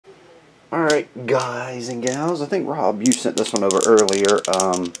Alright, guys and gals, I think Rob, you sent this one over earlier.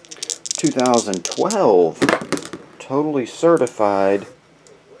 2012. Totally certified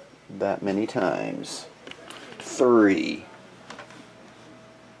that many times. 3.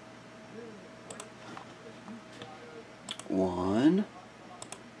 1,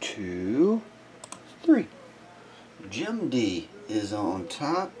 2, 3. Jim D is on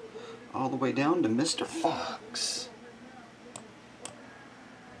top, all the way down to Mr. Fox.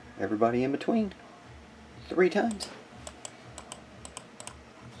 Everybody in between. 3 times.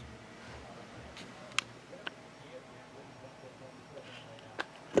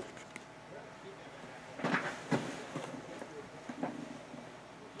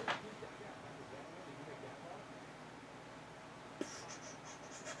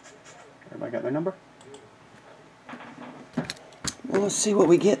 Everybody got their number? Well, let's see what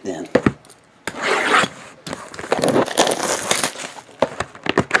we get then.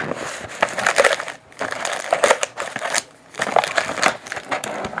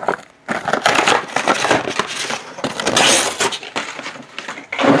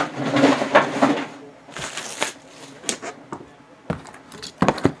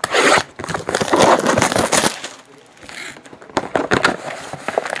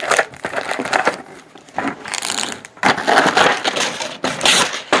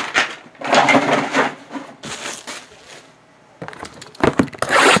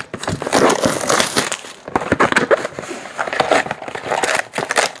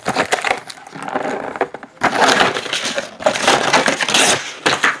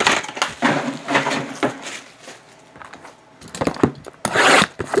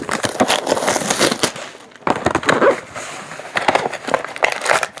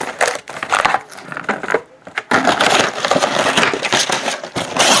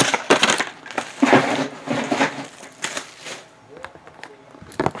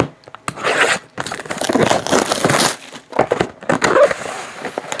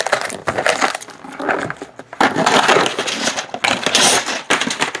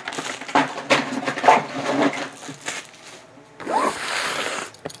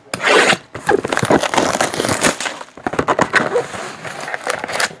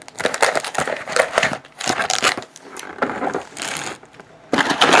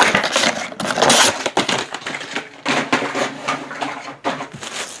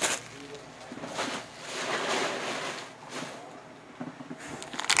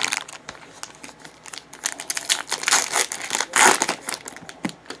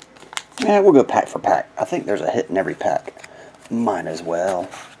 Yeah, we'll go pack for pack. I think there's a hit in every pack. Might as well.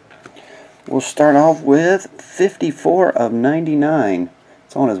 We'll start off with 54 of 99.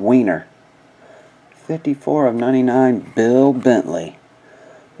 It's on his wiener. 54 of 99, Bill Bentley.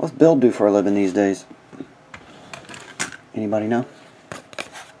 What's Bill do for a living these days? Anybody know?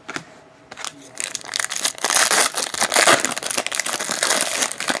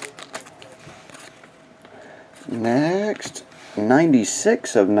 Next,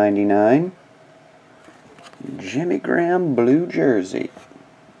 96 of 99, Jimmy Graham blue jersey.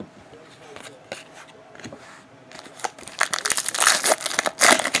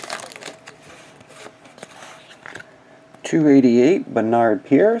 .288 Bernard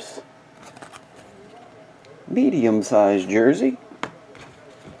Pierce, medium-sized jersey.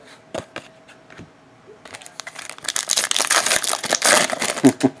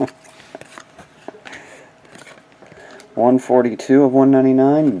 .142 of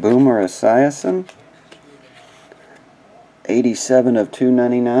 199 Boomer Esiason. 87 of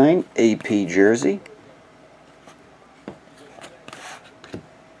 299 AP jersey.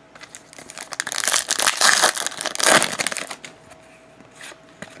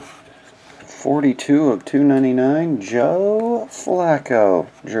 .42 of 299 Joe Flacco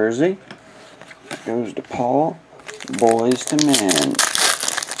jersey. Goes to Paul. Boys to men.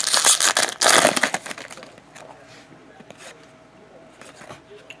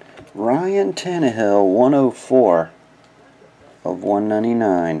 Ryan Tannehill 104 of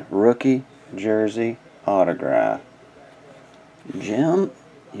 199 rookie jersey autograph. Jim,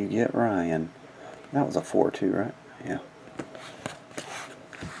 you get Ryan. That was a 4-2, right? Yeah.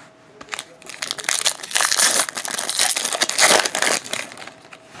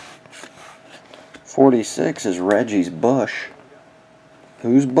 .46 is Reggie's Bush.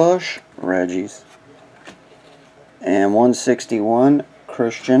 Who's Bush? Reggie's. And 161,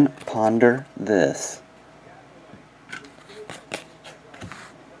 Christian Ponder This.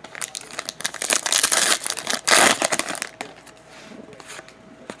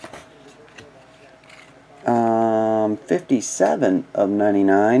 Um, 57 of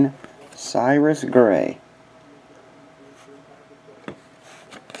 99, Cyrus Gray.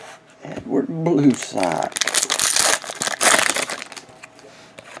 Edward Bluesock.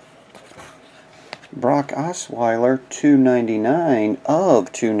 Brock Osweiler, $2.99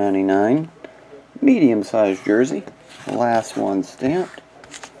 of $2.99. Medium-sized jersey. Last one stamped.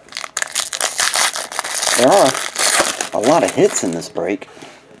 There are a lot of hits in this break.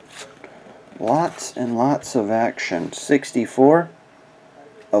 Lots and lots of action. 64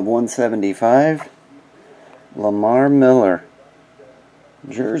 of 175. Lamar Miller.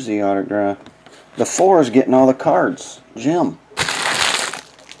 Jersey autograph. The 4 is getting all the cards. Jim.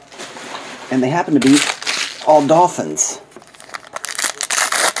 And they happen to be all Dolphins.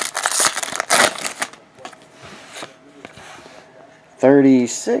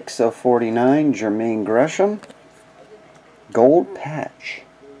 $36 of $49, Jermaine Gresham. Gold patch.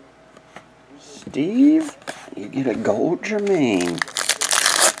 Steve, you get a gold Jermaine.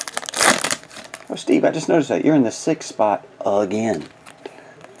 Oh, Steve, I just noticed that you're in the 6th spot again.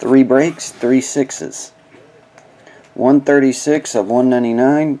 3 breaks, 3 6s. 136 of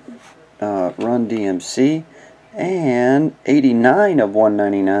 199, Run DMC. And 89 of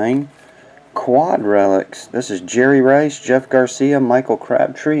 199. Quad relics. This is Jerry Rice, Jeff Garcia, Michael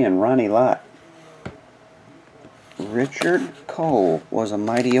Crabtree, and Ronnie Lott. Richard Cole was a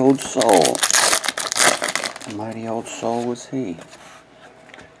mighty old soul. A mighty old soul was he.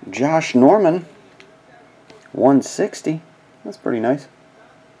 Josh Norman, 160. That's pretty nice.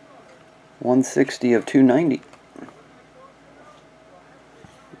 160 of 290.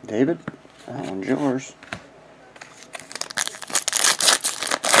 David, that one's yours.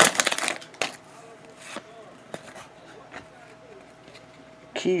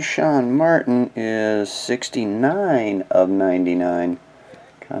 Keyshawn Martin is 69 of 99.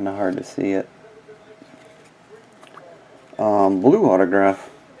 Kind of hard to see it. Blue autograph.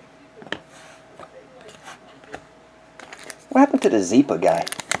 What happened to the Zipa guy?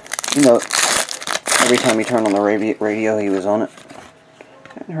 You know, every time you turn on the radio, he was on it. I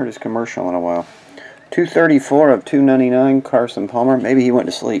haven't heard his commercial in a while. 234 of 299, Carson Palmer. Maybe he went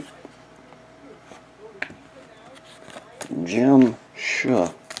to sleep. Jim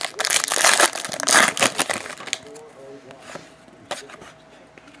Shua.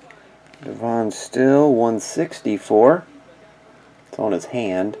 Devon Still, 164. It's on his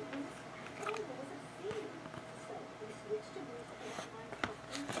hand.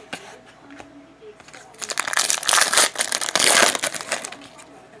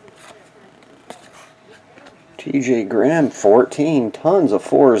 TJ Graham, 14. Tons of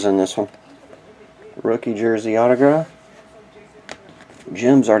 4s in this one. Rookie jersey autograph.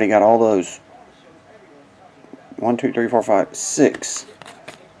 Jim's already got all those. 1, 2, 3, 4, 5, 6.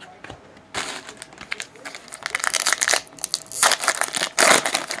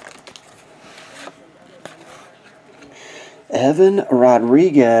 Evan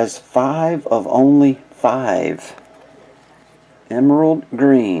Rodriguez, 5 of only 5. Emerald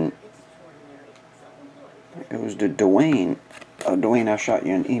green. That goes to Dwayne. Oh, Dwayne, I shot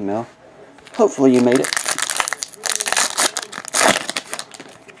you an email. Hopefully you made it.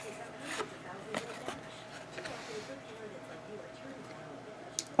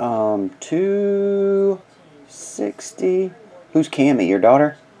 $260. Who's Cammy? Your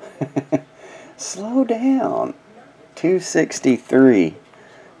daughter? Slow down. 263.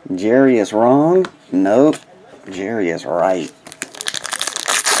 Jerry is wrong? Nope. Jerry is right.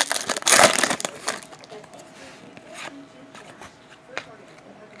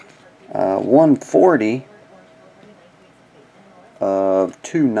 $140 of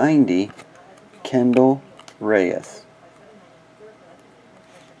 290. Kendall Reyes.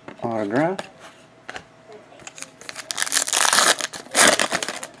 Autograph.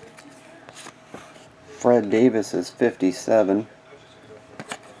 Fred Davis is 57.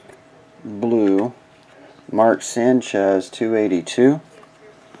 Blue. Mark Sanchez, 282.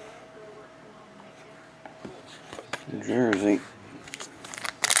 Jersey.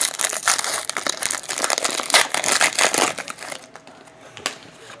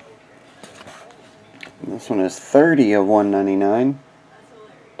 This one is 30 of 199.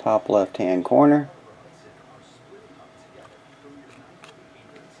 Top left-hand corner.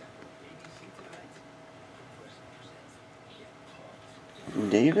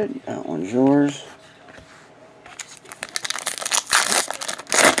 David, that one's yours.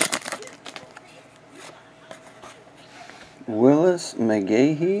 Willis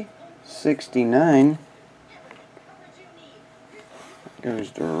McGahee, 69.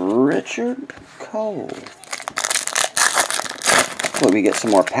 Goes to Richard Cole. Well, we get some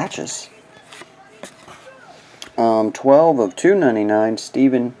more patches. 12 of 299,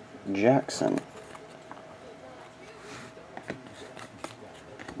 Steven Jackson.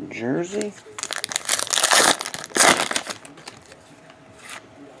 jersey.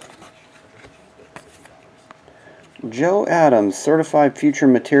 Joe Adams, Certified Future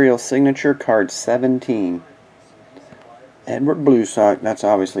Material Signature, card 17. Edward Bluesock, that's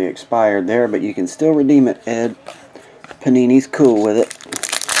obviously expired there, but you can still redeem it, Ed. Panini's cool with it.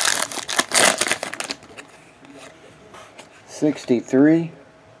 63,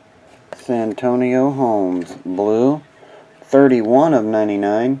 Santonio Holmes, blue. 31 of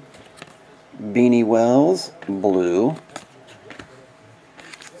 99, Beanie Wells, blue.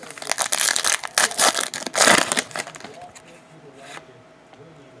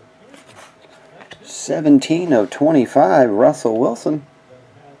 '17 of 25, Russell Wilson.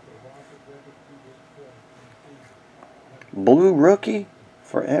 Blue rookie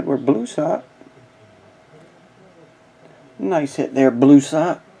for Edward Bluesock. Nice hit there,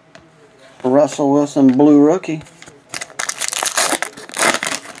 Bluesock. Russell Wilson, blue rookie.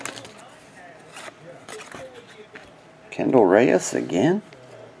 Kendall Reyes again.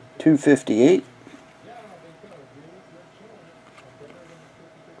 258.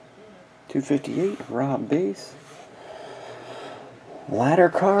 258, Rob Base. Ladder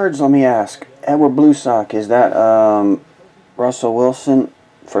cards, let me ask. Edward Bluesock, is that Russell Wilson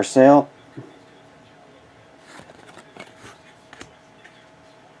for sale?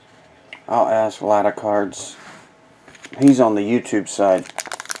 I'll ask Ladder cards. He's on the YouTube side.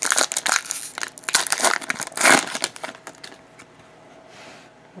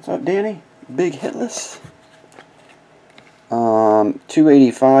 What's up, Danny? Big hitless.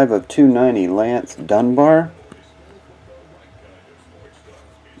 285 of 290, Lance Dunbar.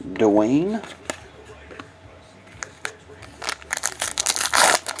 Dwayne.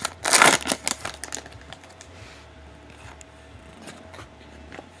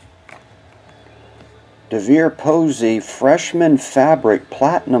 DeVere Posey, Freshman Fabric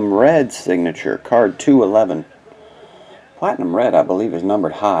Platinum Red signature, card 211. Platinum Red, I believe, is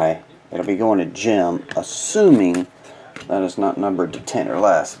numbered high. It'll be going to Jim, assuming that is not numbered to 10 or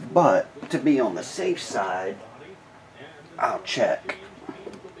less. But to be on the safe side, I'll check.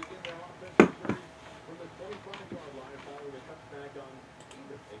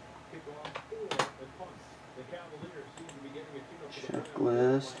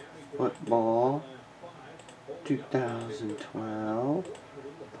 Checklist, football, 2012,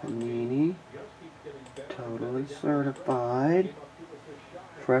 Panini, totally certified,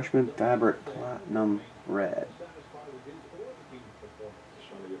 Freshman Fabric Platinum Red.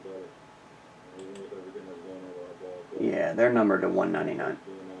 Yeah, they're numbered to 199.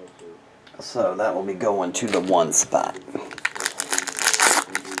 So that will be going to the 1 spot.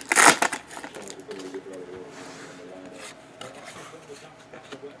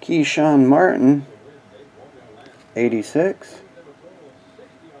 Keyshawn Martin, 86.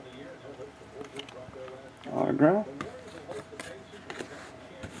 Autograph.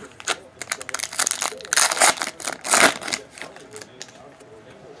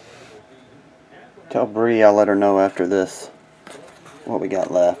 Tell Bree I'll let her know after this what we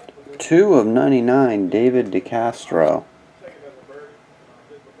got left. 2 of 99, David DeCastro.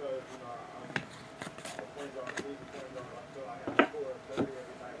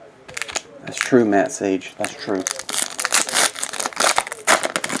 That's true, Matt Sage. That's true.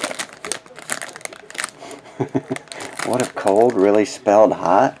 What if cold really spelled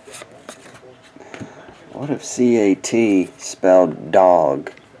hot? What if CAT spelled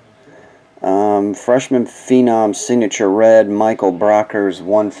dog? Freshman Phenom Signature Red, Michael Brockers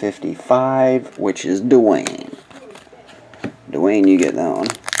 155, which is Dwayne. Dwayne, you get that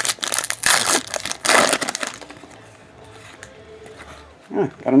one.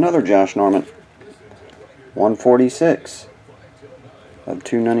 Got another Josh Norman. 146 of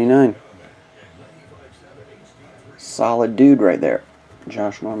 299. Solid dude right there.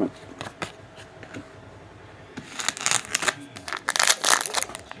 Josh Norman.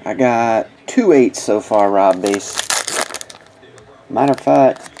 I got 2 8s so far, Rob Base. Matter of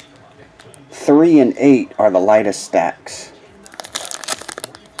fact, 3 and 8 are the lightest stacks.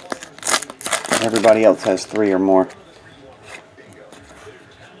 Everybody else has 3 or more.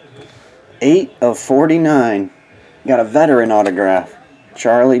 8 of 49. Got a veteran autograph.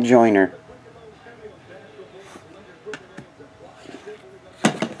 Charlie Joyner.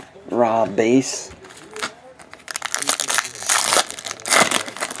 Rob Base.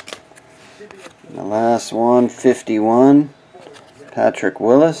 The last one, 51, Patrick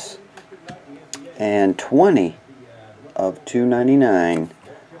Willis, and 20 of 299,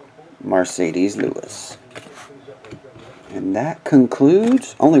 Mercedes Lewis. And that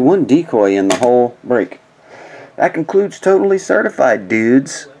concludes, only one decoy in the whole break. That concludes Totally Certified,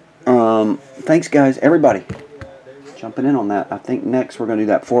 dudes. Thanks, guys. Everybody jumping in on that. I think next we're going to do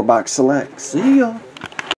that 4-box select. See ya.